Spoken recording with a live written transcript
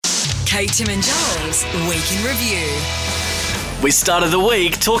Kate, Tim and Joel's Week in Review. We started the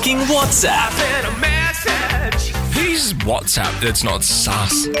week talking WhatsApp. Who's WhatsApp that's not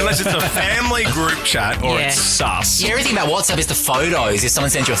sus? Unless it's a family group chat or it's sus. Yeah, everything about WhatsApp is the photos. If someone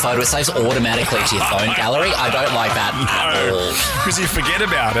sends you a photo, it saves automatically to your phone gallery. I don't like that at all. Because you forget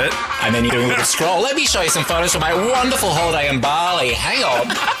about it. And then you do a little scroll. Let me show you some photos from my wonderful holiday in Bali. Hang on.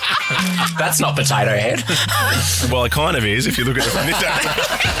 That's not Potato Head. Well, it kind of is if you look at it from this angle.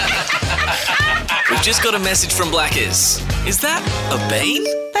 We've just got a message from Blackers. Is that a bean?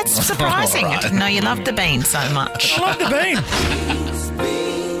 That's surprising. Right. I didn't know you loved the bean so much. I love the bean.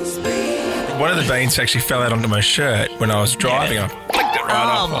 One of the beans actually fell out onto my shirt when I was driving. I flicked it right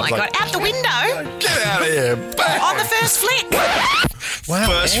Oh, off. I my was God. like, Out the window? get out of here. Bang. On the first flick? Wow,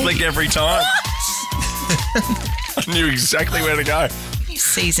 First flick every time. I knew exactly where to go. You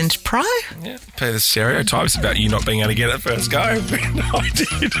seasoned pro? Yeah, play the stereotypes about you not being able to get it first go. I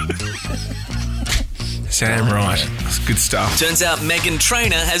did. Sam, right. That's good stuff. Turns out Megan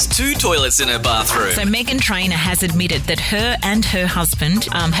Trainor has 2 toilets in her bathroom. So Megan Trainor has admitted that her and her husband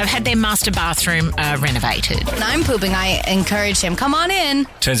have had their master bathroom renovated. When I'm pooping, I encourage him, come on in.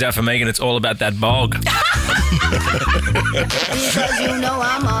 Turns out for Megan, it's all about that bog. Because you know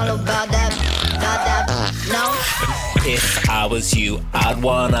I'm all about that. No. If I was you, I'd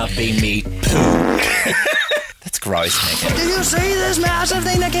wanna be me. That's gross, Megan. Did you see this massive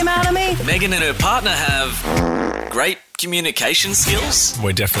thing that came out of me? Megan and her partner have great communication skills.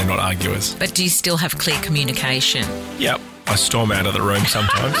 We're definitely not arguers. But do you still have clear communication? Yep. I storm out of the room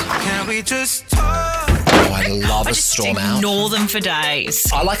sometimes. Oh, I love a I just storm out. ignore them for days.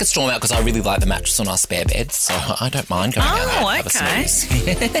 I like a storm out because I really like the mattress on our spare bed, so I don't mind going out there and have a okay.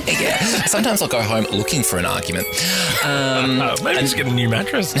 snooze. Yeah. Sometimes I'll go home looking for an argument. Maybe just get a new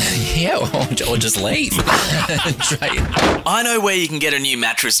mattress. Yeah, or just leave. I know where you can get a new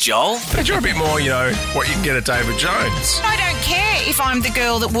mattress, Joel. But you're a bit more, what you can get at David Jones. I don't care if I'm the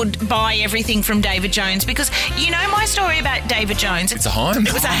girl that would buy everything from David Jones because you know my story about David Jones. It's a home.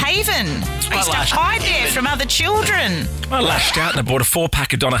 It was a haven. I used to hide there from other children. I lashed out and I bought a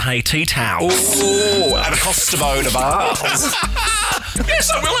 4-pack of Donna Hay tea towels. Ooh, and a Costa de bars. Yes,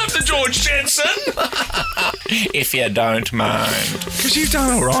 I will have the George Jensen. If you don't mind. Because you've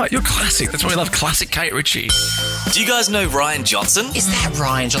done all right. You're classic. That's why we love classic Kate Ritchie. Do you guys know Ryan Johnson? Is that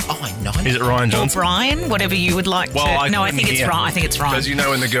Ryan Johnson? Oh, I know. Is it Ryan Or Johnson? Brian, whatever you would like to. No, I think it's Ryan. I think it's Ryan. Because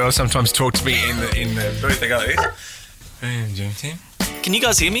when the girls sometimes talk to me in the booth, they go like this. Ryan Johnson. Can you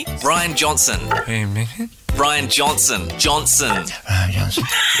guys hear me? Ryan Johnson. Ryan Johnson. Johnson.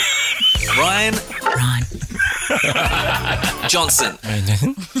 Ryan Ryan. Johnson.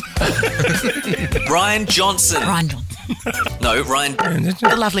 Ryan Johnson. Ryan John. No, Ryan.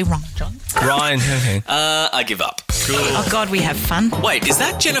 The lovely Ryan John. Ryan. I give up. Cool. Oh, God, we have fun. Wait, is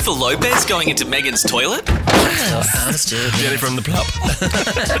that Jennifer Lopez going into Megan's toilet? Jenny from the Plop.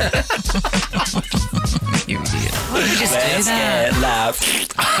 You idiot. Why did you just do that? Laugh.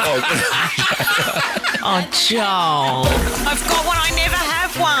 Oh, Joel. I've got one. I never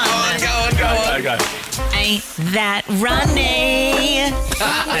have one. Go on. Okay. Ain't that runny?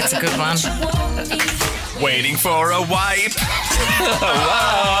 That's a good one. Waiting for a wipe.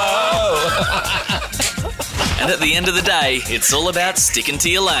 And at the end of the day, it's all about sticking to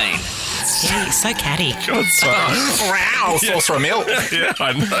your lane. Yeah, you're so catty. God, sorry. Wow. Sauce for a milk. Yeah,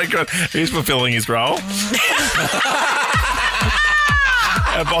 I know. God, he's fulfilling his role.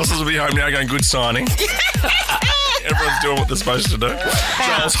 Our bosses will be home now going, good signing. Everyone's doing what they're supposed to do.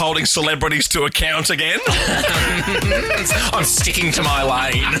 Joel's holding celebrities to account again. I'm sticking to my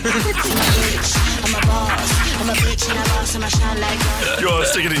lane. You're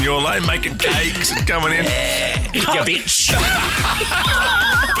sticking in your lane, making cakes and coming in. You bitch.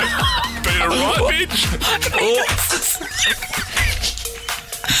 Being a right bitch.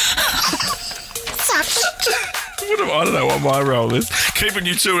 I don't know what my role is. Keeping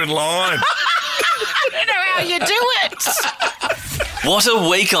you two in line. I don't know how you do it. What a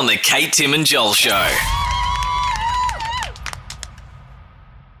week on the Kate, Tim and Joel show.